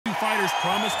fighters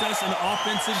promised us an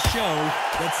offensive show.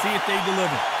 Let's see if they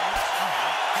deliver.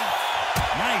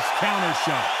 Nice counter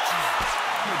shot.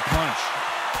 Good punch.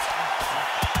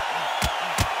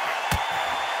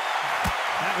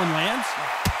 That one lands.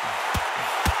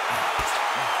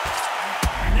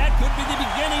 And that could be the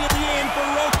beginning of the end for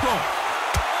Froch.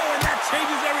 Oh, and that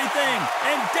changes everything.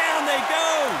 And down they go.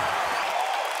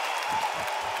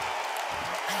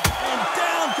 And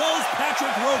down goes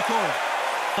Froch.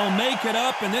 They'll make it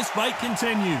up, and this fight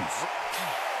continues.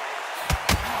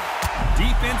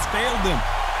 Defense failed them.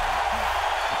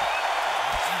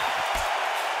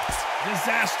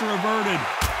 Disaster averted.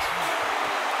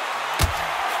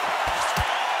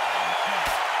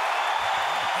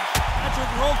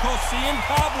 Froch seeing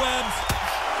cobwebs.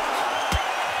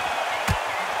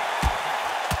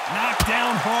 Knocked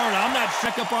down hard. I'm not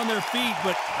shook up on their feet,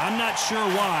 but I'm not sure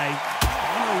why.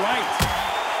 On the right.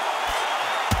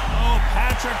 Oh,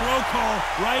 Froch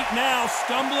right now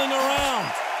stumbling around.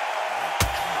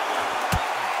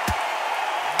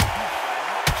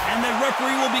 And the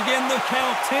referee will begin the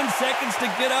count. 10 seconds to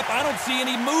get up. I don't see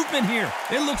any movement here.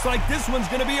 It looks like this one's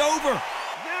going to be over. 9,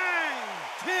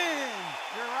 10,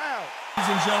 you're out.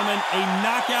 Ladies and gentlemen, a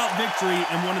knockout victory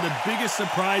and one of the biggest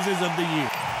surprises of the year.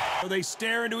 So they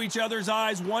stare into each other's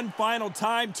eyes one final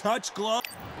time. Touch glove.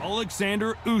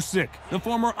 Oleksandr Usyk, the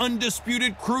former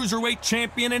undisputed cruiserweight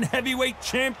champion and heavyweight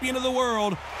champion of the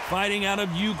world, fighting out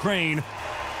of Ukraine.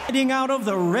 Fighting out of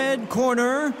the red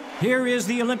corner, here is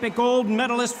the Olympic gold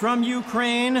medalist from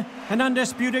Ukraine, an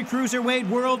undisputed cruiserweight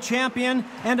world champion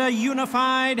and a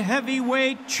unified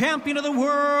heavyweight champion of the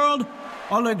world,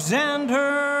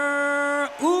 Oleksandr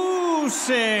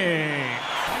Usyk.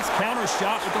 Nice counter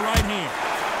shot with the right hand.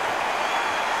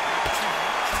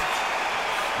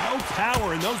 No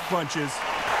power in those punches.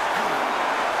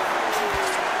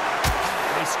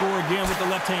 They score again with the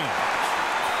left hand.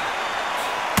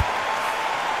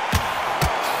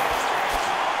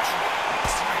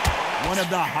 One of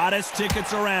the hottest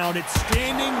tickets around. It's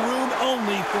standing room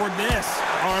only for this,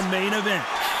 our main event.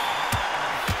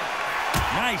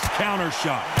 Nice counter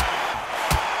shot.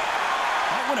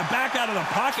 Might want to back out of the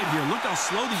pocket here. Look how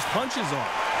slow these punches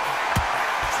are.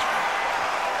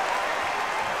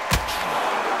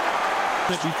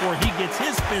 Before he gets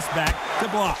his fist back to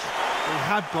block. They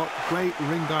have got great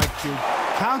ring IQ.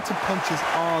 Counter punches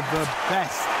are the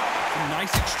best. Some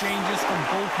nice exchanges from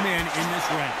both men in this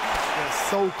round. They're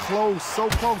so close,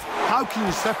 so close. How can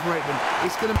you separate them?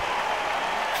 It's going to...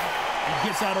 He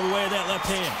gets out of the way of that left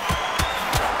hand.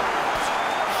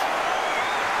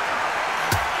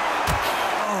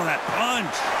 Oh, that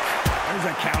punch.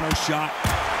 There's a counter shot.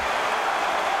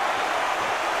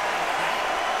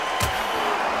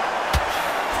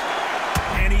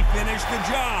 And he finished the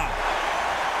job.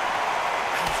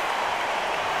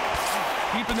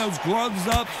 Keeping those gloves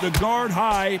up, the guard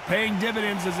high, paying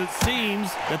dividends as it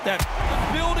seems that the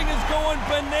building is going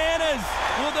bananas.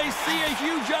 Will they see a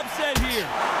huge upset here?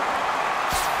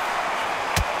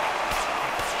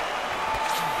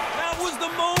 That was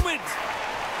the moment.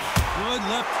 Good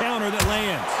left counter that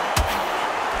lands.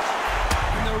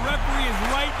 And the referee is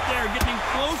right there, getting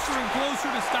closer and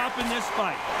closer to stopping this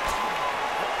fight.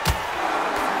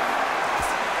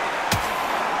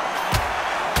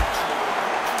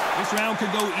 This round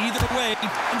could go either way.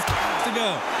 To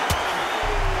go.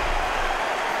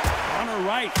 On her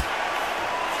right.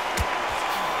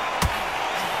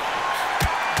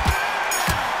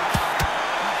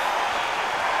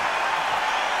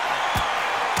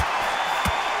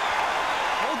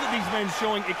 Both of these men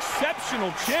showing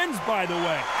exceptional chins, by the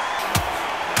way.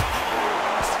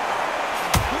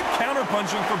 Good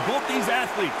counterpunching for both these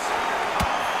athletes.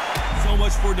 So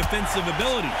much for defensive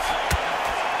abilities.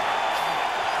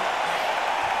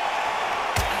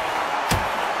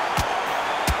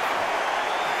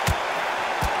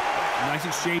 Nice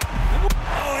exchange.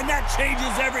 Oh, and that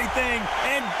changes everything.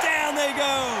 And down they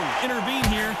go. Intervene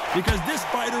here because this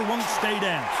fighter won't stay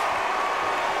down.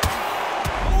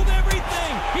 Hold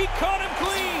everything. He caught him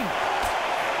clean.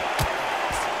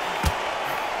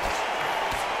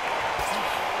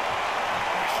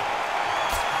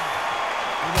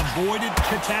 With avoided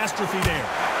catastrophe there.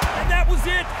 And that was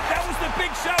it. That was the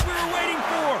big shot we were waiting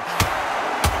for.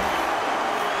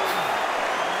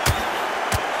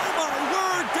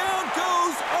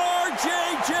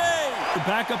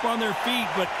 Back up on their feet,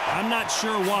 but I'm not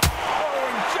sure why. Oh,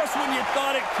 and just when you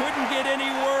thought it couldn't get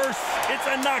any worse, it's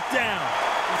a knockdown.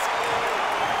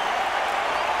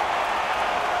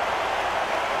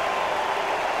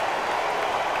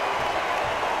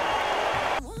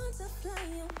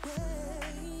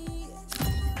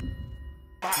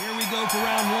 Here we go for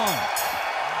round one.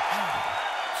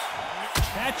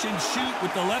 Catch and shoot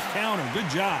with the left counter. Good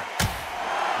job.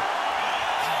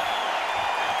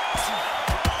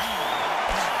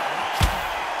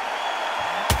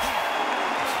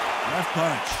 Left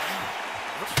punch.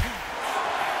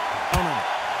 Counter.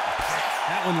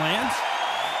 That one lands.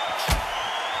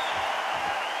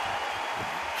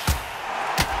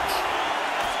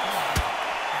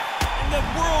 And the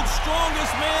world's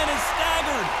strongest man is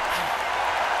staggered.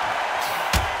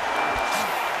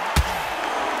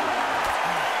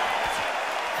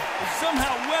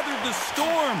 Somehow weathered the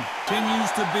storm.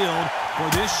 Continues to build for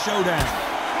this showdown.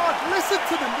 God, listen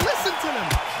to them. Listen to them.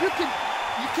 You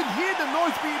can hear the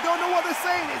noise, but you don't know what they're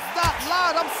saying. It's that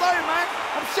loud. I'm sorry, man.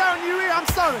 I'm shouting you here. I'm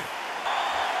sorry.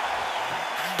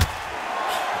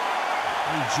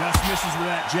 He just misses with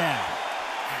that jab.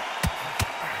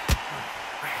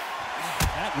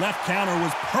 That left counter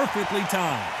was perfectly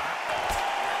timed.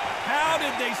 How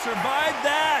did they survive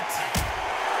that?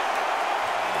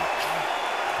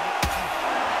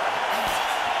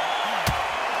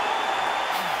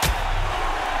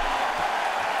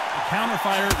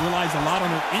 Counterfighter relies a lot on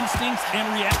her instincts and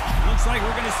reaction. Looks like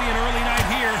we're going to see an early night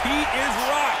here. He is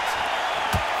rocked.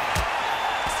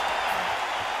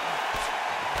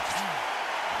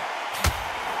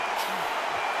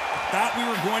 Thought we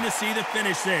were going to see the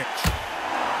finish there.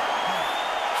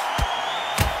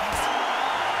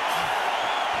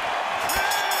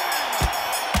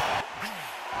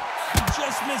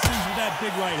 Just misses with that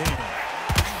big right hand.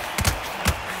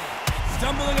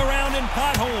 Stumbling around in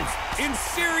potholes. In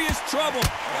serious trouble.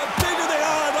 The bigger they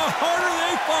are, the harder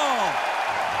they fall.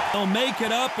 They'll make it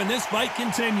up, and this fight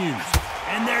continues.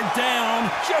 And they're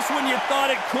down just when you thought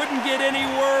it couldn't get any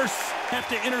worse. Have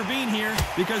to intervene here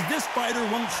because this fighter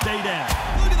won't stay down.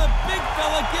 Look at the big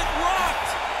fella get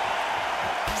rocked.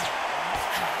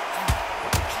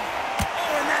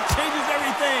 Oh, and that changes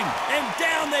everything. And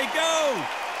down they go.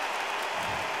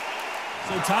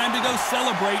 So time to go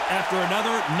celebrate after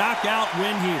another knockout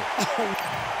win here.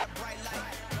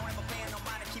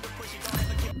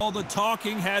 All the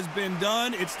talking has been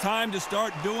done. It's time to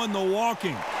start doing the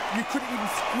walking. You couldn't even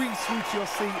squeeze through to your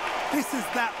seat. This is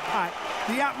that packed.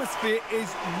 The atmosphere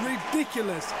is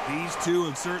ridiculous. These two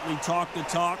have certainly talked the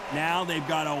talk. Now they've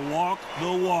got to walk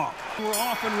the walk. We're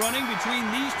off and running between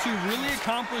these two really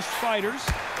accomplished fighters.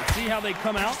 Let's see how they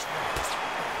come out.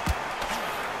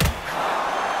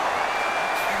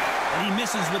 And he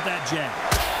misses with that jab.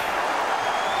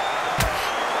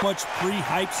 Much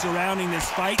pre-hype surrounding this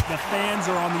fight. The fans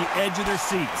are on the edge of their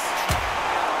seats.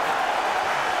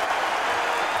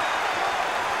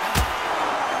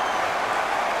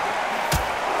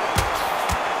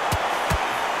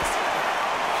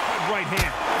 Right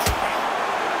hand.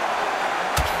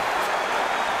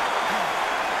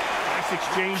 Nice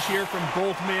exchange here from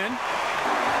both men.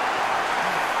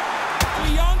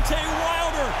 Deontay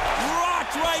Wilder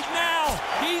rocked right now.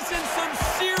 He's in some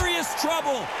serious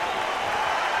trouble.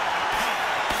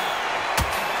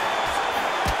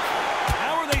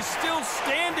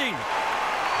 Standing.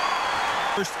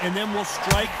 First, and then we'll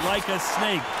strike like a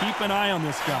snake. Keep an eye on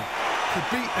this guy. To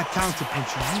beat a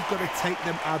counterpuncher, you've got to take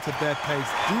them out of their pace.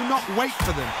 Do not wait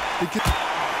for them. Because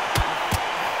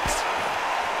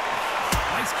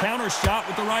nice counter shot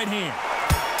with the right hand.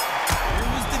 Here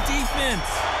was the defense.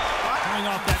 Coming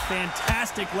off that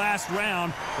fantastic last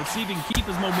round. Let's see if he can keep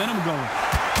his momentum going.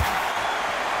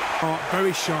 Oh,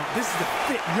 very sharp. This is the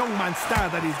fit young man style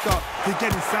that he's got to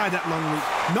get inside that long reach.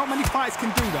 Not many fights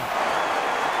can do that.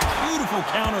 Beautiful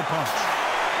counter punch.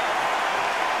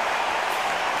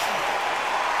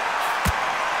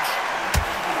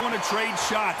 Want to trade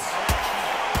shots.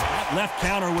 That left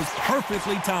counter was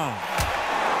perfectly timed.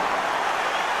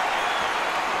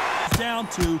 Down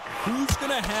to who's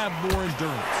going to have more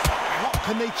endurance. What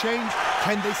can they change?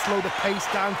 Can they slow the pace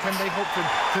down? Can they hope to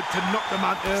knock them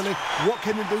out early? What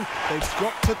can they do? They've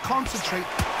got to concentrate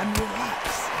and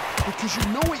relax. Because you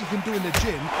know what you can do in the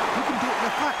gym, you can do it in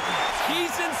the fight.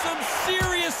 He's in some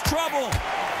serious trouble.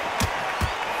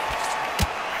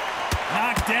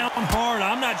 Knocked down hard.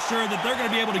 I'm not sure that they're going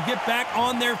to be able to get back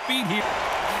on their feet here.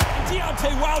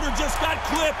 Deontay Wilder just got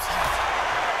clipped.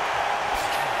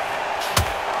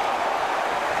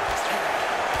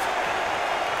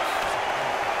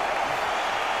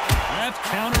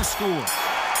 Counter score.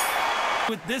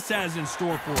 What this has in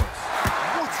store for us.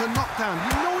 What a knockdown.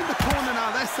 You know in the corner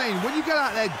now they're saying, when you get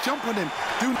out there, jump on him.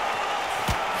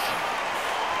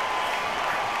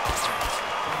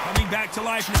 Coming back to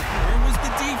life. Where was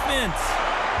the defense?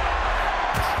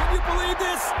 Can you believe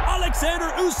this?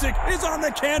 Oleksandr Usyk is on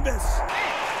the canvas.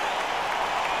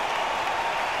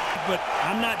 But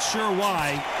I'm not sure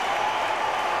why.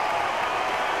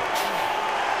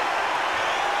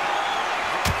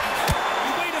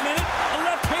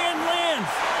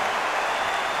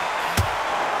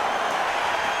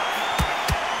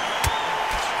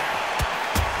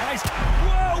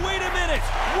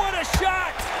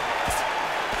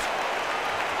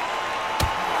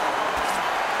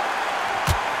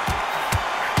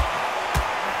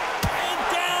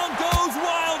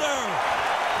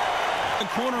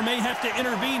 have to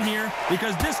intervene here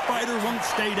because this fighter won't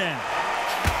stay down.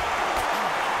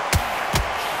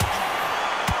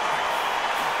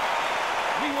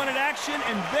 We wanted action,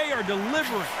 and they are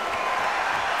delivering.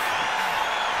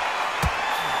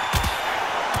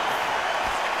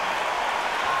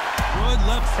 Good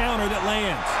left counter that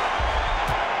lands.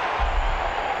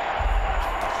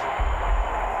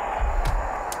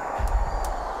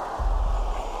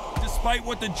 Despite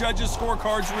what the judges'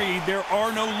 scorecards read, there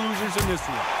are no losers in this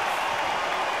one.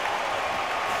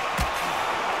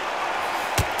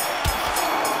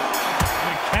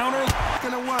 The counter. It's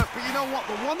going to work, but you know what?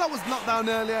 The one that was knocked down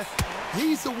earlier,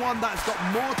 he's the one that's got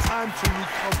more time to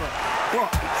recover.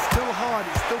 But it's still hard.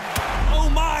 It's still... Oh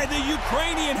my, the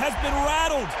Ukrainian has been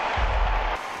rattled.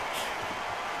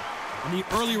 In the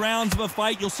early rounds of a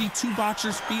fight, you'll see two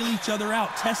boxers feel each other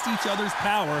out, test each other's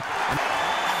power.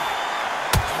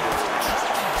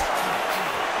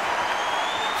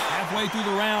 Halfway through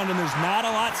the round, and there's not a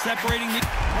lot separating the...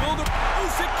 Oh, the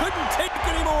Usyk couldn't take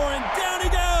anymore, and down he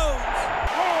goes!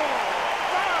 4,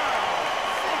 5,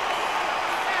 6, 7,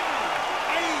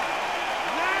 8,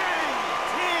 9,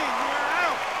 10, you're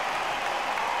out.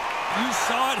 You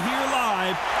saw it here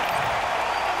live.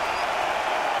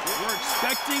 We're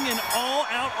expecting an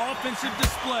all-out offensive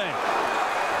display.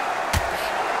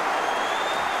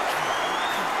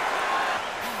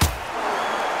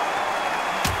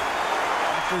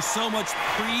 After so much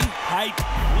pre-hype,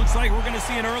 looks like we're going to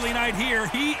see an early night here.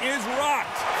 He is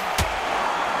rocked.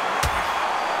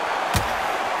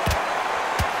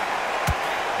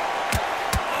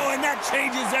 Oh, and that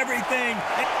changes everything.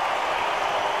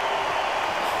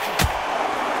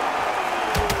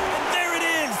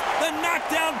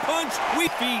 Knockdown punch,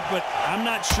 weak feet, but I'm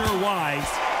not sure why.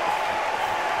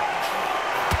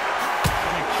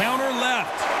 And a counter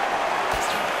left.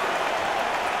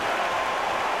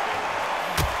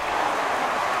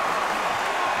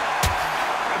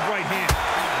 Right hand.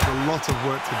 There's a lot of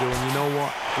work to do, and you know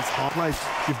what? It's hard place.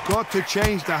 You've got to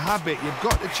change the habit. You've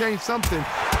got to change something.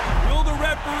 Will the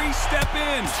referee step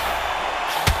in?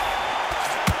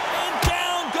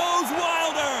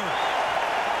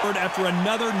 After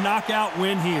another knockout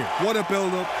win here. What a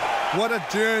build-up. What a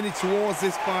journey towards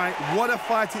this fight. What a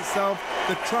fight itself.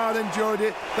 The crowd enjoyed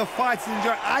it. The fighters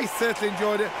enjoyed it. I certainly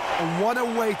enjoyed it. And what a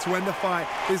way to end the fight.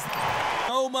 There's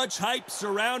so much hype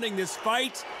surrounding this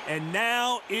fight, and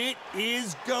now it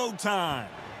is go time.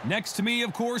 Next to me,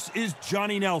 of course, is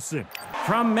Johnny Nelson.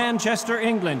 From Manchester,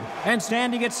 England, and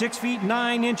standing at 6 feet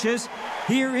 9 inches,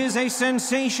 here is a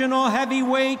sensational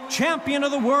heavyweight champion of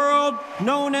the world,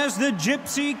 known as the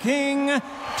Gypsy King,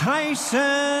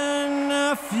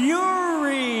 Tyson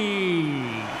Fury.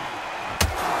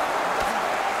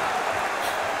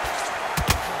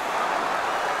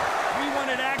 We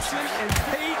wanted action, and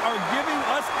they are giving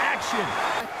us action.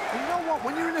 You know what?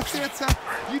 When you're in a theatre,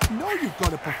 you know you've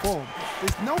got to perform.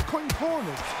 There's no cutting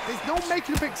corners. There's no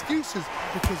making up excuses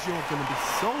because you're going to be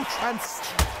so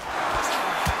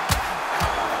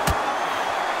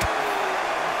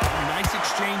Nice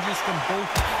exchanges from both.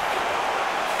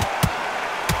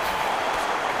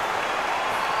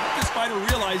 This fighter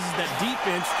realizes that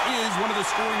defense is one of the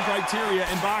scoring criteria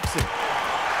in boxing.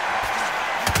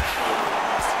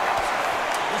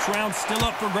 This round's still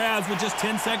up for grabs with just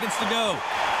 10 seconds to go.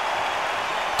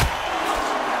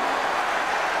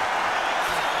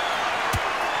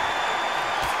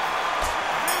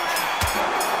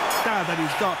 that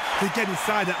he's got to get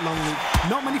inside that long loop.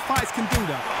 Not many fighters can do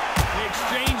that. They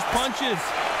exchange punches.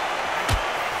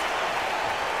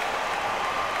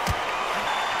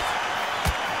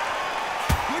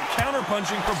 Good counter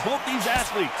punching for both these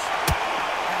athletes.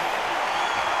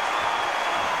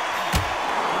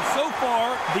 And so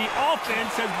far, the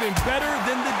offense has been better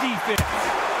than the defense.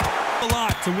 A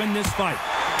lot to win this fight.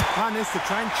 Plan is to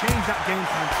try and change that game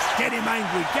plan. Get him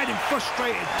angry, get him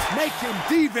frustrated, make him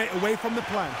deviate away from the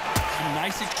plan. Some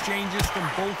nice exchanges from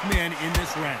both men in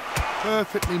this round.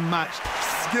 Perfectly matched,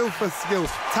 skill for skill,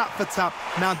 tap for tap.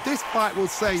 Now this fight will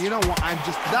say, you know what, I'm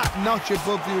just that notch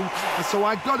above you, and so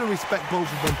I got to respect both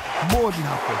of them more than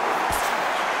happy.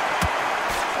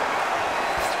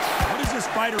 What is this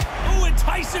fighter? Oh, and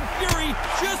Tyson Fury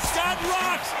just got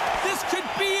rocked. This could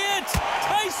be it.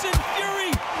 Tyson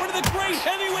Fury, one of the great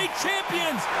heavyweight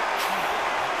champions.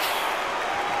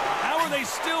 How are they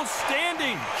still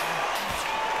standing?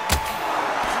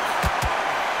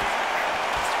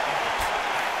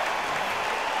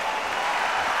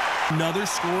 Another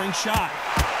scoring shot.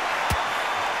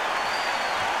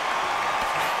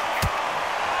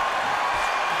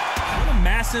 What a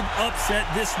massive upset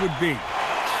this would be.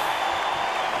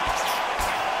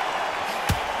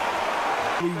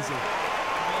 Easy.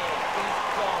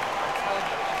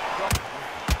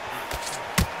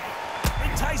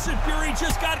 Tyson Fury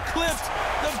just got clipped.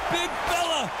 The big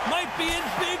fella might be in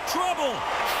big trouble.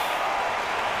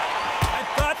 I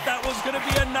thought that was going to be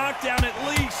a knockdown at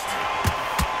least.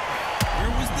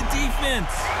 Where was the defense?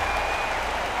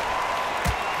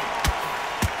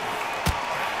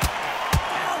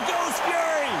 Down goes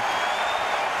Fury.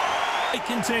 It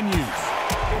continues.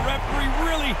 The referee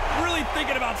really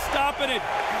thinking about stopping it.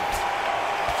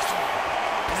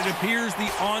 And it appears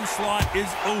the onslaught is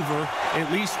over, at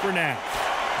least for now.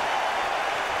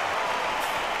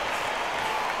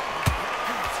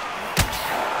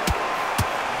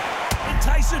 And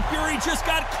Tyson Fury just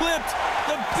got clipped.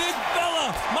 The big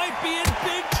fella might be in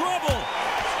big trouble.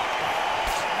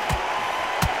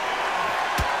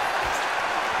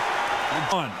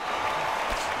 On.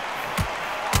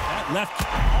 That left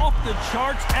off the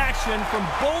charts action from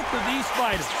both of these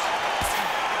fighters.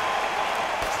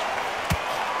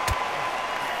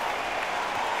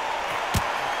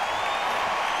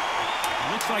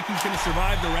 Looks like he's going to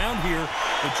survive the round here,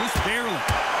 but just barely.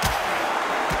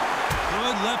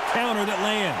 Good left counter that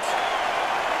lands.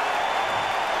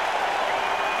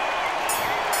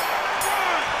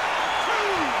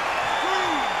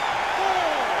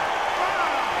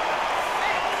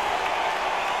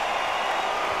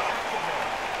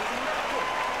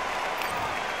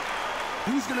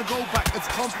 Who's going to go back as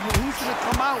confident? Who's going to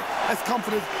come out as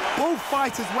confident? Both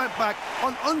fighters went back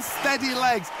on unsteady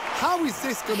legs. How is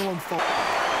this going to unfold?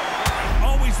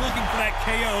 Always looking for that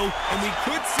KO, and we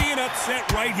could see an upset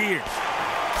right here.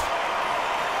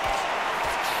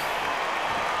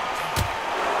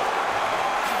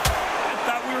 I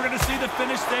thought we were going to see the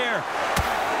finish there.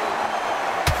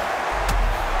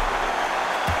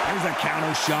 There's a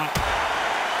counter shot.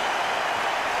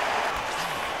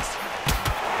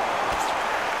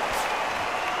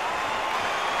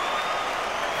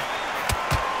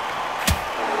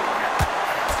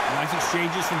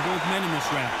 Exchanges from both men in this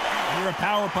round. They're a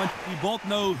power punch. We both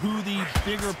know who the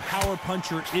bigger power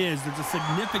puncher is. There's a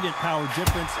significant power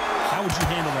difference. How would you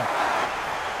handle that?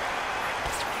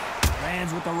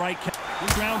 Lands with the right.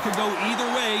 This round could go either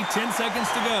way. 10 seconds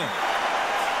to go.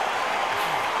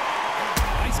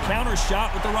 Nice counter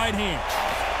shot with the right hand.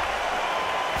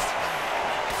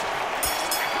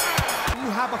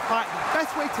 You have a fight. The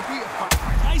best way to beat a fight.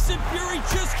 Tyson Fury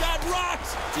just got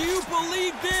rocked. Do you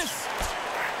believe this?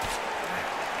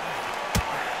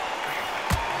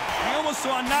 Almost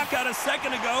saw a knockout a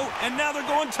second ago, and now they're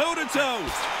going toe-to-toe.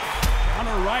 On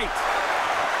her right.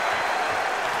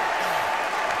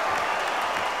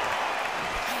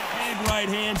 And right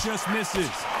hand just misses.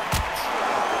 This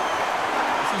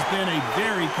has been a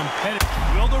very competitive.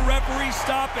 Will the referee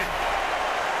stop it?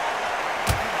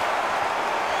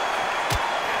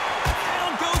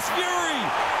 Down goes Fury.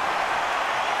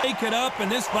 Take it up,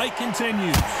 and this fight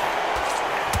continues.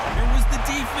 Here was the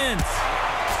defense.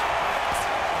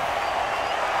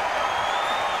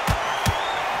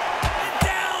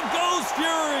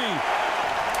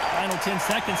 Final 10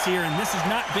 seconds here, and this has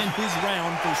not been his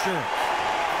round for sure.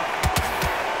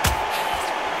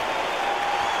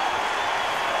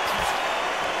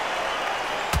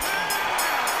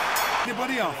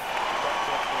 Anybody off?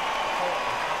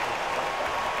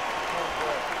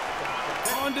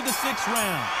 On to the 6th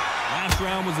round. Last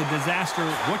round was a disaster.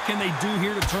 What can they do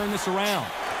here to turn this around?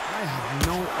 I have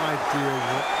no idea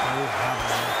what they have.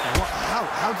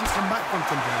 How do you come back from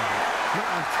something like that?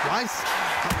 Not twice.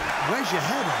 Where's your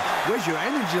head at? Where's your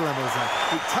energy levels at?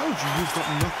 It tells you you've got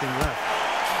nothing left.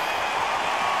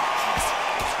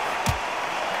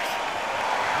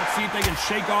 Let's see if they can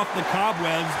shake off the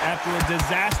cobwebs after a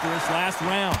disastrous last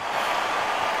round.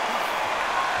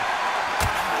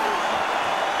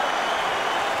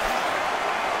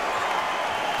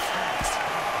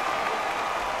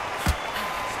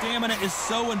 Stamina is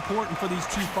so important for these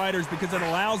two fighters because it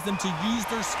allows them to use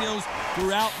their skills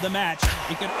throughout the match.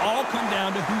 It can all come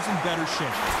down to who's in better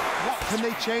shape. What can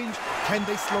they change? Can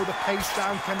they slow the pace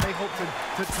down? Can they hope to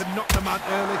knock them out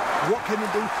early? What can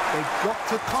they do? They've got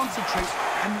to concentrate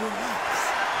and relax.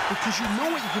 Because you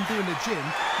know what you can do in the gym,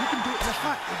 you can do it in the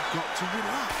fight. They've got to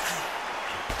relax.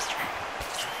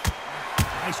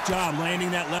 Nice job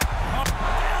landing that left. Oh,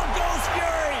 down goes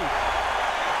Fury!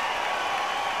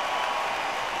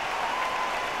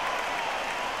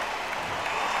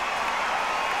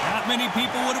 Not many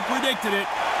people would have predicted it,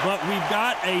 but we've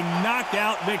got a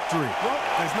knockout victory. Well,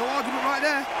 there's no argument right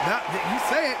there. You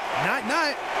say it.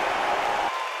 Night-night.